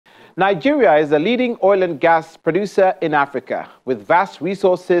Nigeria is the leading oil and gas producer in Africa, with vast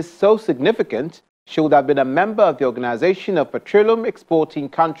resources so significant she would have been a member of the Organization of Petroleum Exporting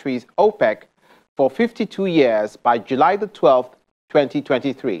Countries, OPEC, for 52 years by July the 12th,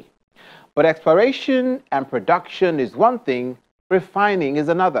 2023. But exploration and production is one thing, refining is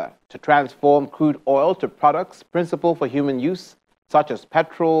another, to transform crude oil to products principal for human use, such as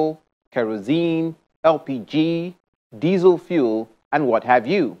petrol, kerosene, LPG, diesel fuel, and what have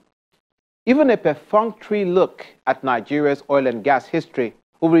you. Even a perfunctory look at Nigeria's oil and gas history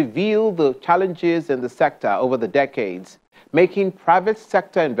will reveal the challenges in the sector over the decades, making private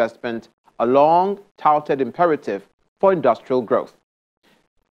sector investment a long-touted imperative for industrial growth.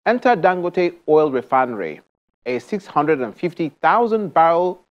 Enter Dangote Oil Refinery, a 650,000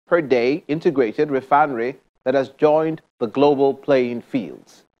 barrel per day integrated refinery that has joined the global playing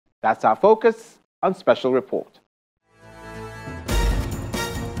fields. That's our focus on Special Report.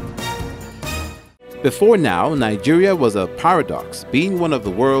 Before now, Nigeria was a paradox, being one of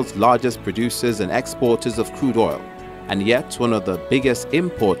the world's largest producers and exporters of crude oil, and yet one of the biggest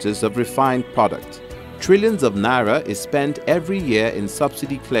importers of refined product. Trillions of naira is spent every year in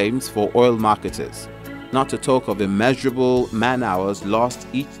subsidy claims for oil marketers, not to talk of immeasurable man-hours lost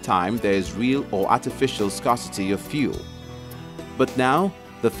each time there is real or artificial scarcity of fuel. But now,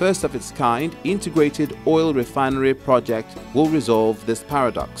 the first of its kind integrated oil refinery project will resolve this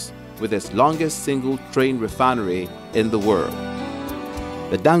paradox, with its longest single-train refinery in the world.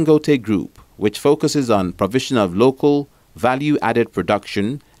 The Dangote Group, which focuses on provision of local, value-added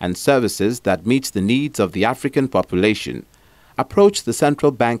production and services that meets the needs of the African population, approached the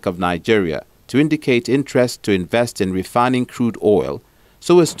Central Bank of Nigeria to indicate interest to invest in refining crude oil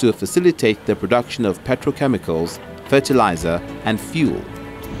so as to facilitate the production of petrochemicals, fertilizer, and fuel.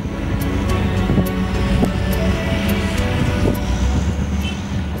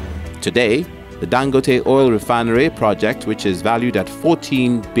 Today, the Dangote Oil Refinery project, which is valued at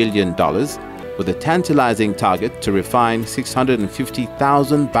 $14 billion, with a tantalizing target to refine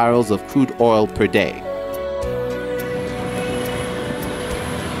 650,000 barrels of crude oil per day.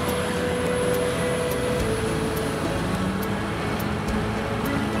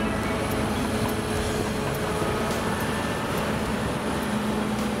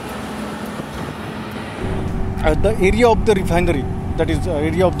 The area of the refinery, that is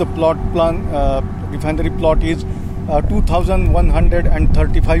area of the refinery plot is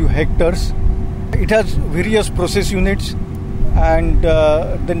 2,135 hectares. It has various process units and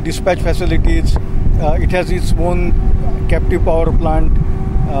then dispatch facilities. It has its own captive power plant,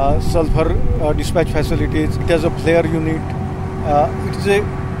 sulfur dispatch facilities. It has a flare unit. It is a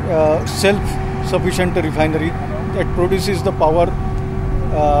self-sufficient refinery that produces the power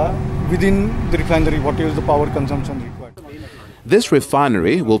within the refinery, whatever is the power consumption required. This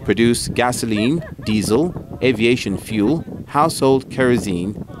refinery will produce gasoline, diesel, aviation fuel, household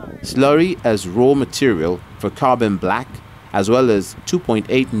kerosene, slurry as raw material for carbon black, as well as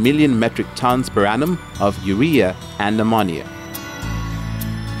 2.8 million metric tons per annum of urea and ammonia.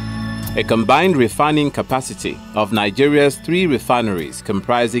 A combined refining capacity of Nigeria's 3 refineries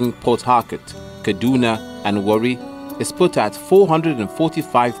comprising Port Harcourt, Kaduna, and Warri is put at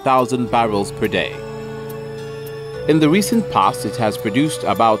 445,000 barrels per day. In the recent past, it has produced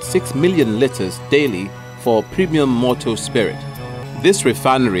about 6 million liters daily for premium motor spirit. This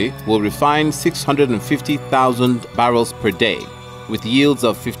refinery will refine 650,000 barrels per day, with yields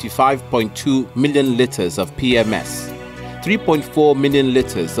of 55.2 million liters of PMS, 3.4 million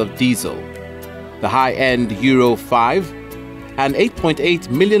liters of diesel, the high-end Euro 5, and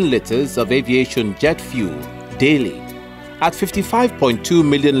 8.8 million liters of aviation jet fuel daily. At 55.2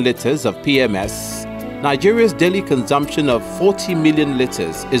 million liters of PMS, Nigeria's daily consumption of 40 million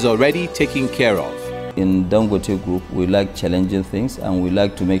liters is already taken care of. In Dangote Group, we like challenging things, and we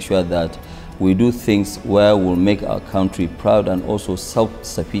like to make sure that we do things where we'll make our country proud and also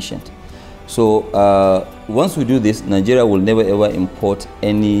self-sufficient. So once we do this, Nigeria will never ever import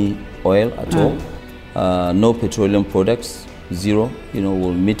any oil at all. No petroleum products, zero.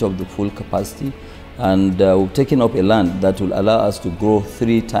 We'll meet up the full capacity, and we've taken up a land that will allow us to grow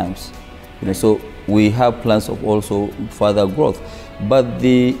 3 times. So we have plans of also further growth. But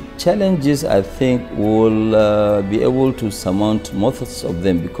the challenges, I think, will be able to surmount most of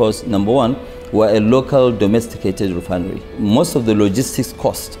them because, number one, we're a local domesticated refinery. Most of the logistics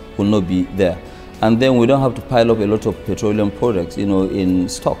cost will not be there. And then we don't have to pile up a lot of petroleum products, in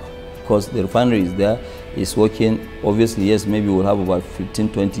stock because the refinery is there, it's working. Obviously, yes, maybe we'll have about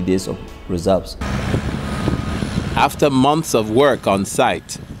 15-20 days of reserves. After months of work on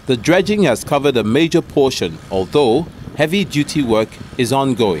site, the dredging has covered a major portion, although heavy-duty work is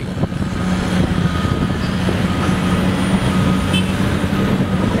ongoing.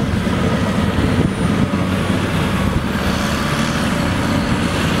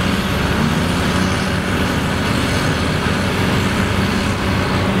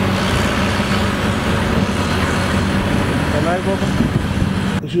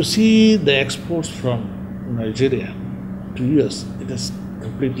 If you see the exports from Nigeria to US, it has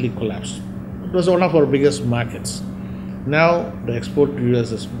completely collapsed. It was one of our biggest markets. Now the export to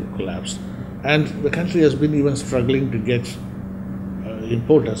US has collapsed, and the country has been even struggling to get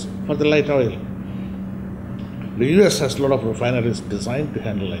importers for the light oil. The US has a lot of refineries designed to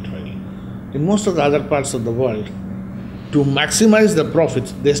handle light oil. In most of the other parts of the world, to maximize the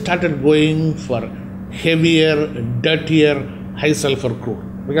profits, they started going for heavier, dirtier, high sulfur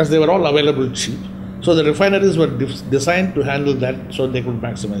crude because they were all available cheap. So the refineries were designed to handle that so they could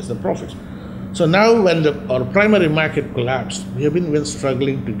maximize the profits. So now when our primary market collapsed, we have been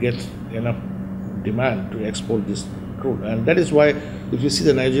struggling to get enough demand to export this crude. And that is why if you see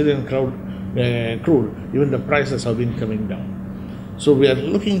the Nigerian crude, even the prices have been coming down. So we are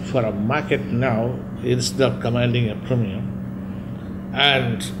looking for a market now instead of commanding a premium,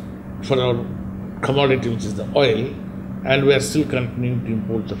 and for our commodity, which is the oil, and we are still continuing to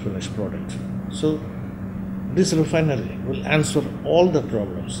import the finished product. So this refinery will answer all the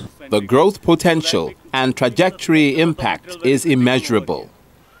problems. The growth potential and trajectory impact is immeasurable.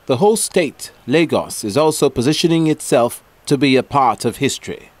 The whole state, Lagos, is also positioning itself to be a part of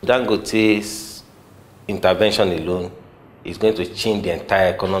history. Dangote's intervention alone is going to change the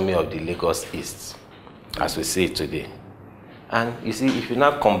entire economy of the Lagos East, as we see it today. And you see, if you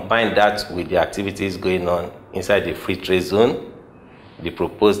now combine that with the activities going on inside the free trade zone, the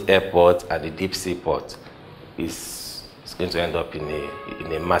proposed airport and the deep sea port, is going to end up in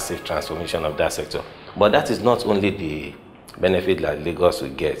a massive transformation of that sector. But that is not only the benefit that Lagos will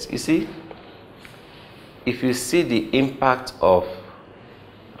get. You see, if you see the impact of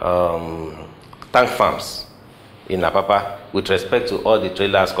tank farms in Apapa with respect to all the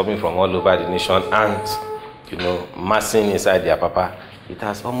trailers coming from all over the nation and, you know, massing inside the Apapa, it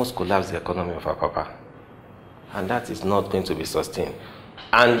has almost collapsed the economy of Apapa. And that is not going to be sustained.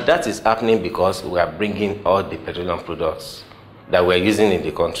 And that is happening because we are bringing all the petroleum products that we're using in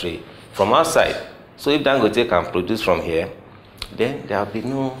the country from outside. So if Dangote can produce from here, then there will be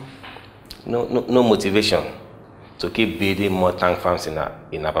no motivation to keep building more tank farms in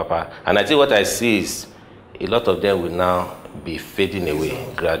Apapa. And I think what I see is a lot of them will now be fading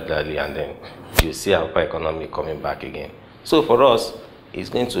away gradually, and then you see our economy coming back again. So for us, it's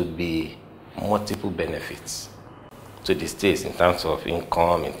going to be multiple benefits to the states in terms of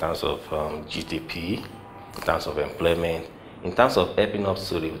income, in terms of GDP, in terms of employment, in terms of helping us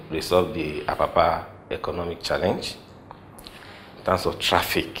to resolve the Apapa economic challenge, in terms of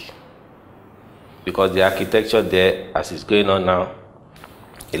traffic. Because the architecture there, as it's going on now,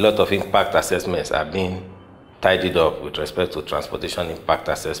 a lot of impact assessments are being tidied up with respect to transportation impact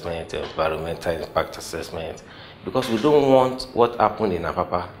assessment, environmental impact assessment, because we don't want what happened in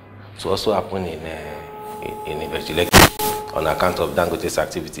Apapa to also happen in Ibeju on account of Dangote's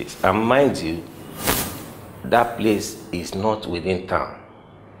activities. And mind you, that place is not within town.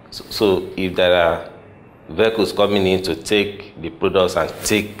 So if there are vehicles coming in to take the products and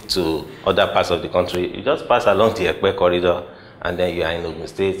take to other parts of the country, you just pass along the Ekpe corridor, and then you are in Ogun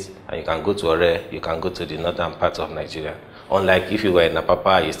State, and you can go to Ore, you can go to the northern part of Nigeria. Unlike if you were in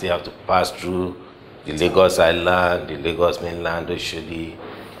Apapa, you still have to pass through the Lagos Island, the Lagos mainland, Oshodi,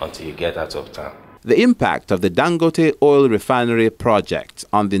 until you get out of town. The impact of the Dangote oil refinery project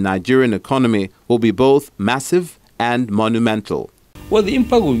on the Nigerian economy will be both massive and monumental. Well, the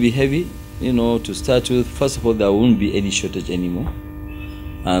impact will be heavy, you know, to start with. First of all, there won't be any shortage anymore.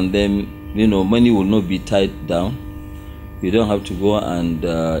 And then, you know, money will not be tied down. You don't have to go and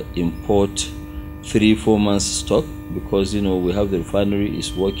import 3-4 months stock, because, you know, we have the refinery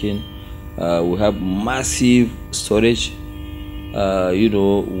is working. We have massive storage, you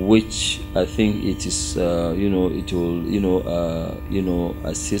know, which I think it is, you know, it will,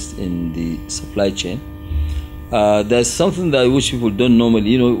 assist in the supply chain. There's something that which people don't normally,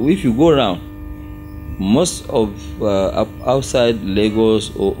 you know, if you go around, most of outside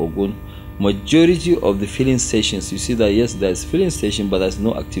Lagos or Ogun, majority of the filling stations, you see that yes, there's filling station, but there's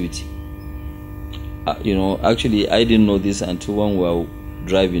no activity. You know, actually, I didn't know this until when we were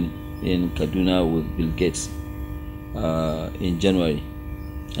driving in Kaduna with Bill Gates in January,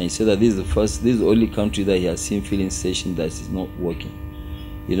 and he said that this is the only country that he has seen filling station that is not working.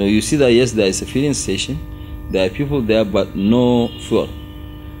 You know, you see that yes, there is a filling station, there are people there, but no fuel.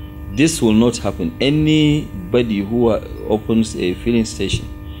 This will not happen. Anybody who opens a filling station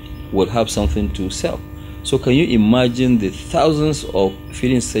will have something to sell. So can you imagine the thousands of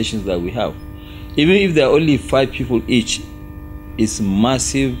filling stations that we have? Even if there are only 5 people each, it's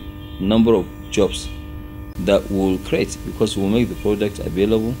massive number of jobs that will create, because we'll make the product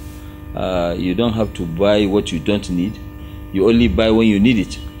available. You don't have to buy what you don't need. You only buy when you need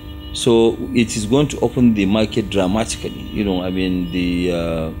it. So it is going to open the market dramatically.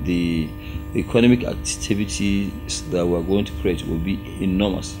 The economic activities that we're going to create will be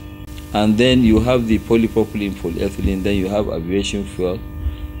enormous. And then you have the polypropylene, polyethylene, then you have aviation fuel,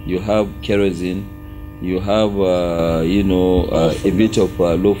 you have kerosene, you have a bit of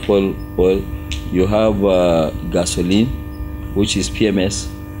low-fuel oil, you have gasoline, which is PMS,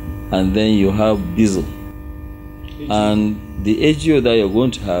 and then you have diesel. And the AGO that you're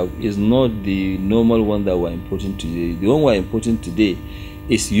going to have is not the normal one that we're importing today. The one we're importing today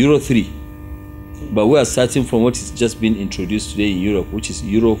is Euro 3. But we are starting from what is just been introduced today in Europe, which is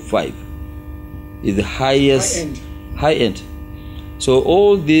Euro 5. It's the highest high end. So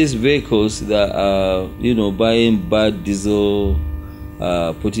all these vehicles that are, buying bad diesel,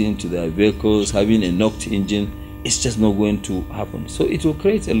 putting into their vehicles, having a knocked engine, it's just not going to happen. So it will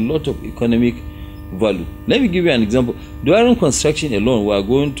create a lot of economic value. Let me give you an example. During construction alone, we are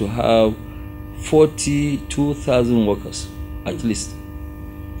going to have 42,000 workers at least.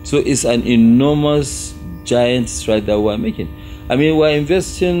 So it's an enormous, giant stride that we're making. We're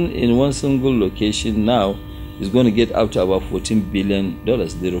investing in one single location now. It's going to get up to about $14 billion.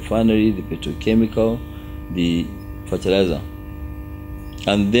 The refinery, the petrochemical, the fertilizer.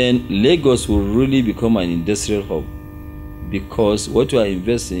 And then Lagos will really become an industrial hub, because what we are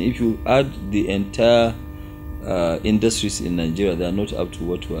investing, if you add the entire industries in Nigeria, they are not up to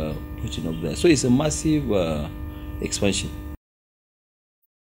what we are putting up there. So it's a massive expansion.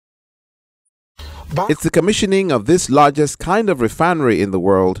 It's the commissioning of this largest kind of refinery in the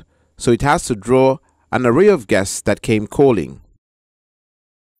world, so it has to draw an array of guests that came calling.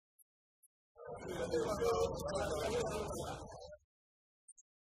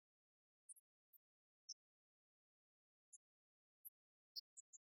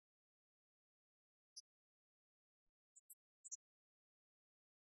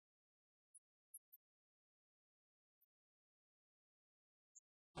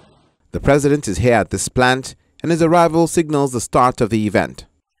 The president is here at this plant, and his arrival signals the start of the event.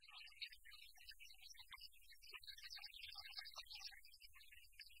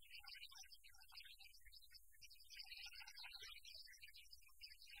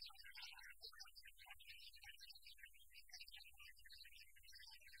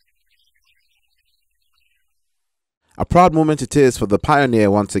 A proud moment it is for the pioneer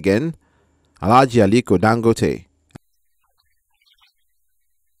once again, Alhaji Aliko Dangote.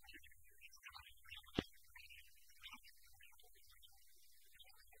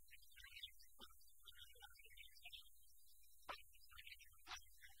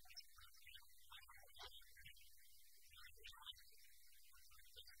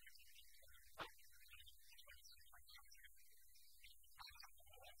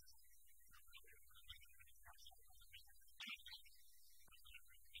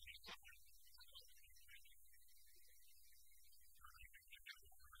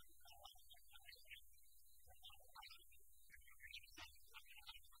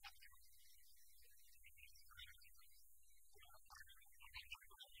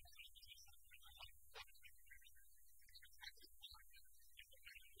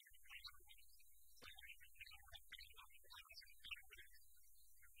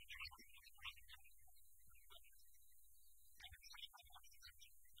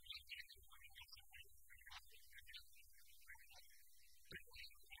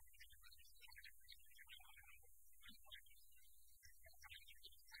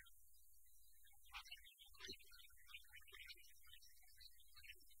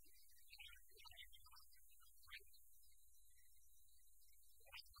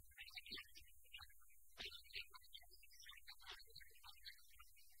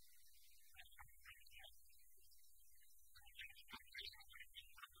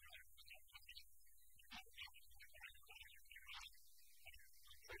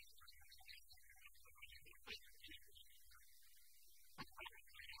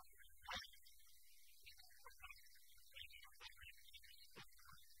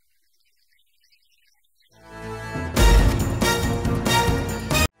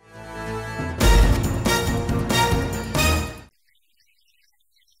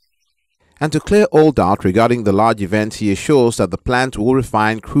 And to clear all doubt regarding the large event, he assures that the plant will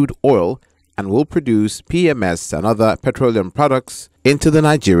refine crude oil and will produce PMS and other petroleum products into the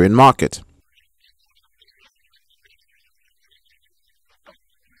Nigerian market.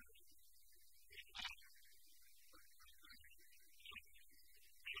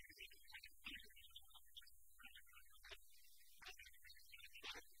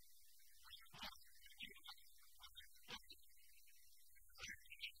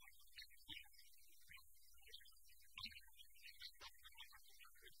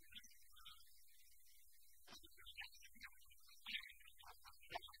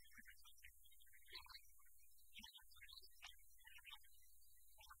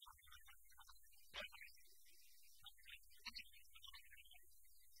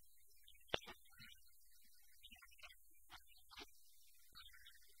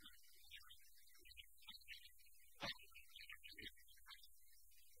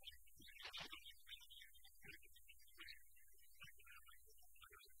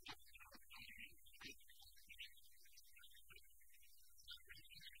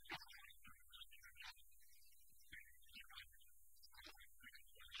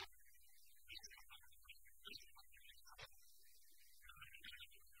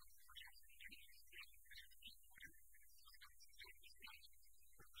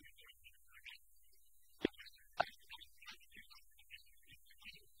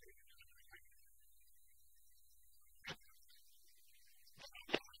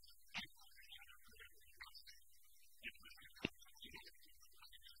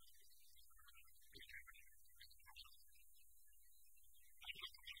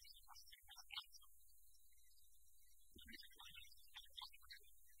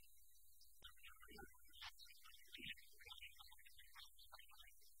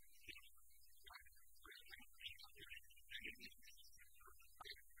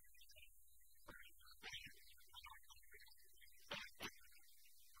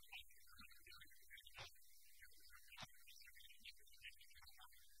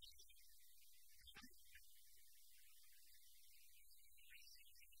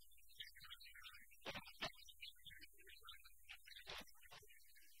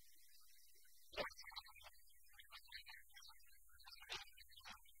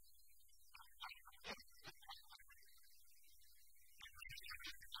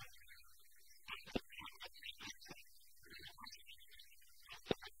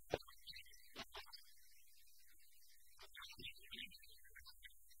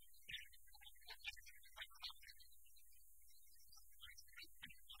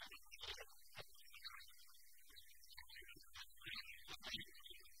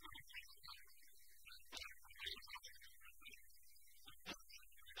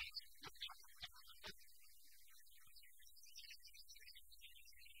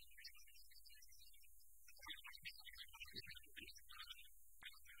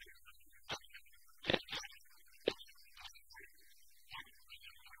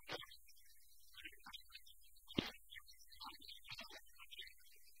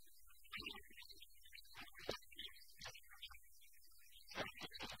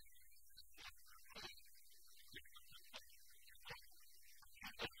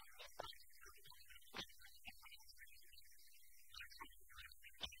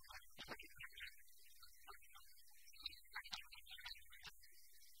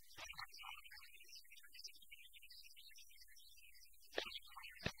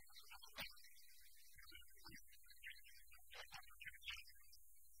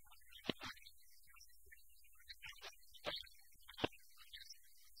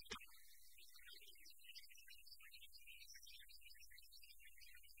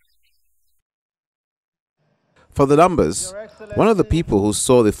 For the numbers, one of the people who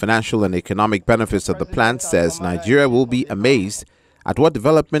saw the financial and economic benefits of the plant says Nigeria will be amazed at what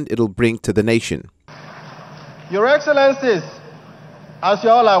development it will bring to the nation. Your Excellencies, as you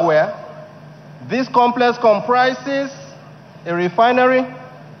all are aware, this complex comprises a refinery,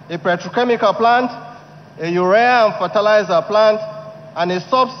 a petrochemical plant, a urea and fertilizer plant, and a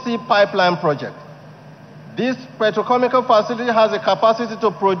subsea pipeline project. This petrochemical facility has a capacity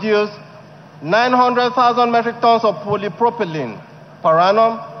to produce 900,000 metric tons of polypropylene per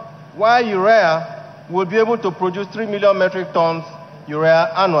annum, while urea will be able to produce 3 million metric tons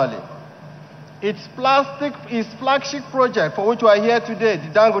urea annually. Its flagship project for which we are here today, the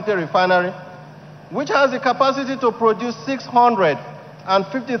Dangote Refinery, which has the capacity to produce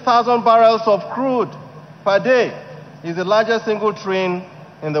 650,000 barrels of crude per day, is the largest single train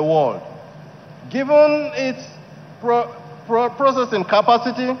in the world. Given its processing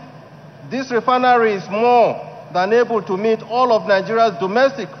capacity, this refinery is more than able to meet all of Nigeria's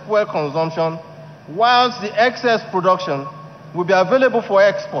domestic fuel consumption, whilst the excess production will be available for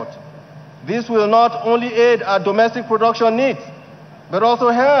export. This will not only aid our domestic production needs, but also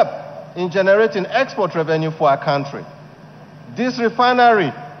help in generating export revenue for our country. This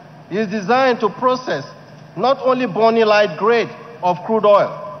refinery is designed to process not only Bonny Light grade of crude oil,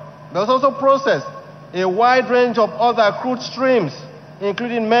 but also process a wide range of other crude streams,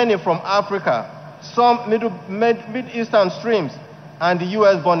 including many from Africa, some Mid-Eastern streams, and the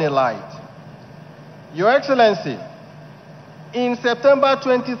U.S. Bonny Light. Your Excellency, in September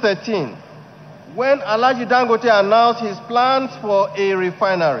 2013, when Alhaji Dangote announced his plans for a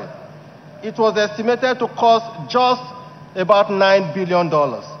refinery, it was estimated to cost just about $9 billion.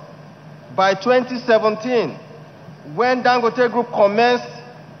 By 2017, when Dangote Group commenced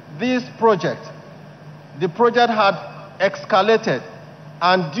this project, the project had escalated,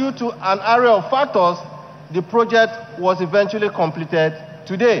 and due to an array of factors, the project was eventually completed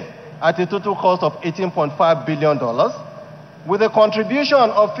today at a total cost of $18.5 billion, with a contribution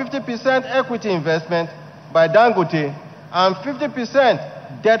of 50% equity investment by Dangote and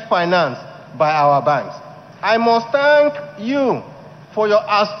 50% debt finance by our banks. I must thank you for your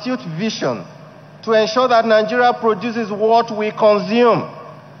astute vision to ensure that Nigeria produces what we consume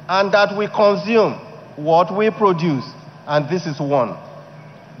and that we consume what we produce, and this is one.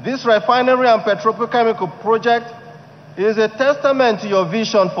 This refinery and petrochemical project is a testament to your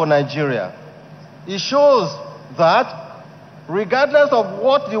vision for Nigeria. It shows that regardless of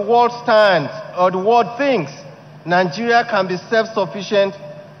what the world stands or the world thinks, Nigeria can be self-sufficient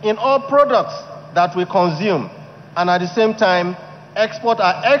in all products that we consume, and at the same time export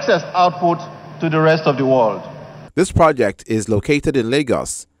our excess output to the rest of the world. This project is located in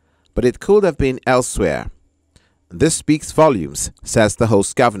Lagos, but it could have been elsewhere. This speaks volumes, says the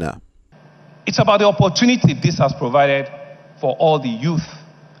host governor. It's about the opportunity this has provided for all the youth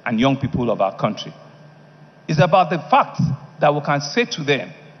and young people of our country. It's about the fact that we can say to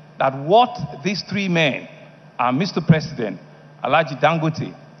them that what these three men, our Mr. President, Alhaji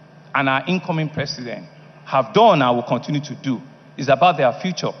Dangote, and our incoming president have done and will continue to do is about their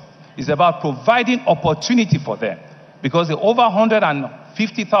future. It's about providing opportunity for them, because the over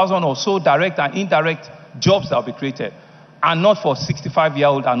 150,000 or so direct and indirect jobs that will be created are not for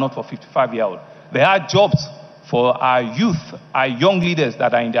 65-year-old and not for 55-year-old. They are jobs for our youth, our young leaders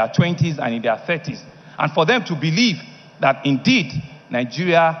that are in their 20s and in their 30s, and for them to believe that indeed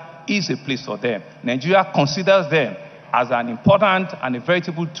Nigeria is a place for them. Nigeria considers them as an important and a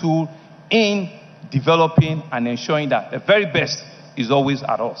veritable tool in developing and ensuring that the very best is always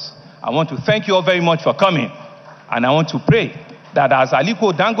at us. I want to thank you all very much for coming, and I want to pray that as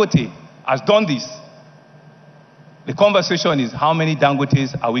Aliko Dangote has done this, the conversation is how many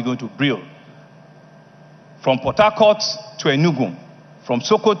Dangotes are we going to build? From Port Harcourt to Enugu, from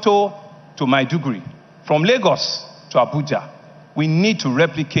Sokoto to Maiduguri, from Lagos to Abuja. We need to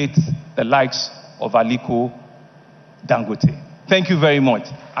replicate the likes of Aliko Dangote. Thank you very much,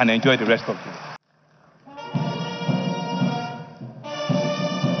 and enjoy the rest of the day.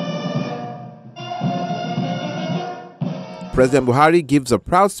 President Buhari gives a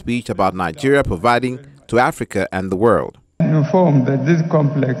proud speech about Nigeria providing to Africa and the world. I'm informed that this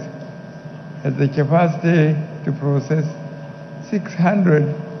complex has the capacity to process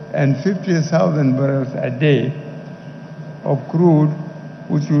 650,000 barrels a day of crude,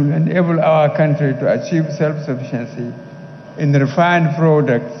 which will enable our country to achieve self-sufficiency in refined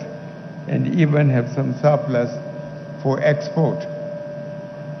products and even have some surplus for export.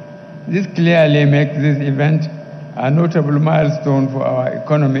 This clearly makes this event a notable milestone for our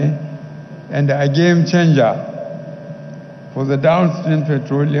economy and a game changer for the downstream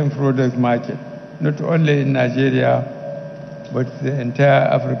petroleum products market. not only in Nigeria, but the entire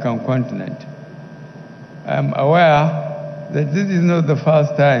African continent. I am aware that this is not the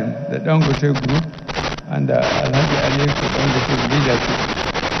first time the Dangote Group under Alhaji Aliko Dangote's leadership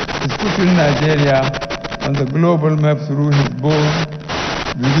is putting Nigeria on the global map through his bold,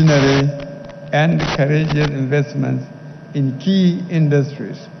 visionary, and courageous investments in key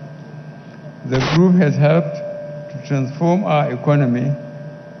industries. The group has helped to transform our economy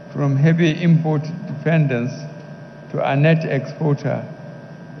from heavy import dependence to a net exporter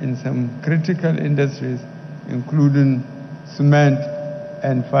in some critical industries, including cement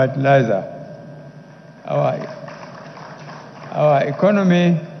and fertilizer. Our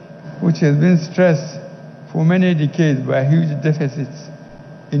economy, which has been stressed for many decades by huge deficits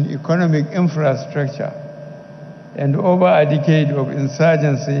in economic infrastructure and over a decade of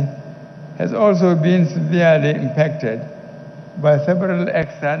insurgency, has also been severely impacted by several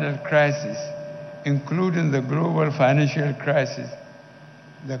external crises, including the global financial crisis,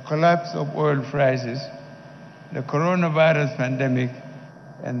 the collapse of oil prices, the coronavirus pandemic,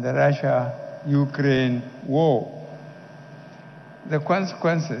 and the Russia-Ukraine war. The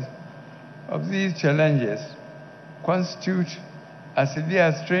consequences of these challenges constitute a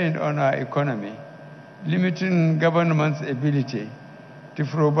severe strain on our economy, limiting government's ability to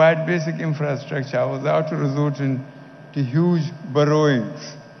provide basic infrastructure without resorting to huge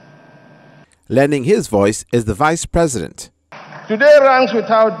borrowings. Lending his voice is the Vice President. Today ranks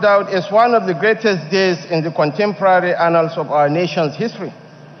without doubt as one of the greatest days in the contemporary annals of our nation's history,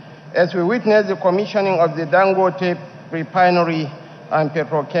 as we witness the commissioning of the Dangote Refinery and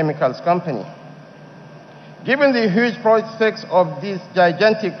Petrochemicals Company. Given the huge prospects of this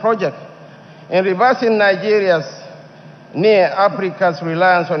gigantic project in reversing Nigeria's, near Africa's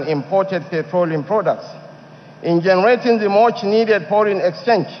reliance on imported petroleum products, in generating the much needed foreign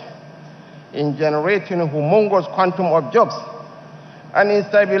exchange, in generating humongous quantum of jobs, and in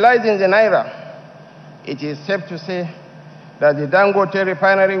stabilizing the naira, it is safe to say that the Dangote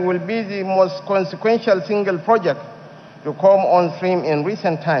Refinery will be the most consequential single project to come on stream in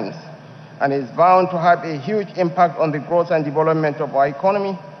recent times, and is bound to have a huge impact on the growth and development of our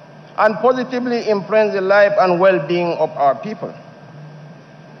economy, and positively influence the life and well-being of our people.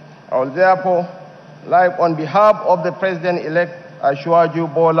 I will therefore like, on behalf of the President-elect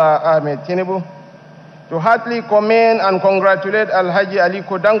Asiwaju Bola Ahmed Tinubu, to heartily commend and congratulate Alhaji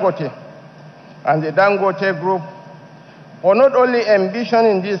Aliko Dangote and the Dangote Group for not only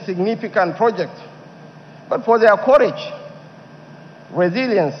ambitioning this significant project, but for their courage,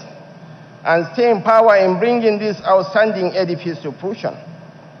 resilience, and staying power in bringing this outstanding edifice to fruition.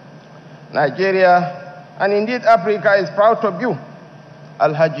 Nigeria, and indeed Africa, is proud of you,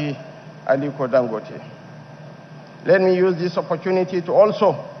 Alhaji Aliko Dangote. Let me use this opportunity to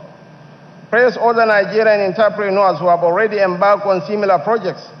also praise other Nigerian entrepreneurs who have already embarked on similar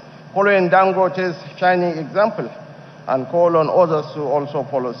projects, following Dangote's shining example, and call on others to also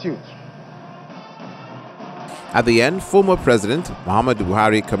follow suit. At the end, former President Muhammadu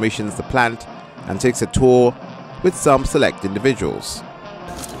Buhari commissions the plant and takes a tour with some select individuals.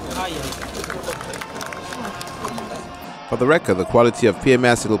 For the record, the quality of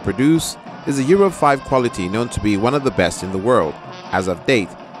PMS it will produce is a Euro 5 quality known to be one of the best in the world. As of date,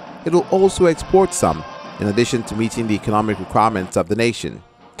 it will also export some, in addition to meeting the economic requirements of the nation.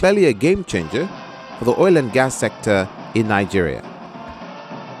 Clearly a game changer for the oil and gas sector in Nigeria.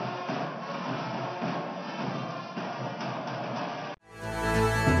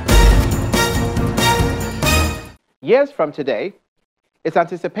 Years from today, it's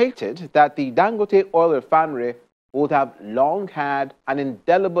anticipated that the Dangote oil refinery would have long had an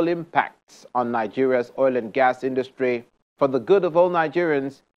indelible impact on Nigeria's oil and gas industry for the good of all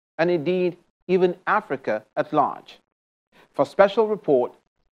Nigerians and indeed even Africa at large. For Special Report,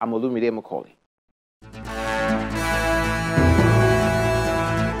 I'm Olumide Macaulay.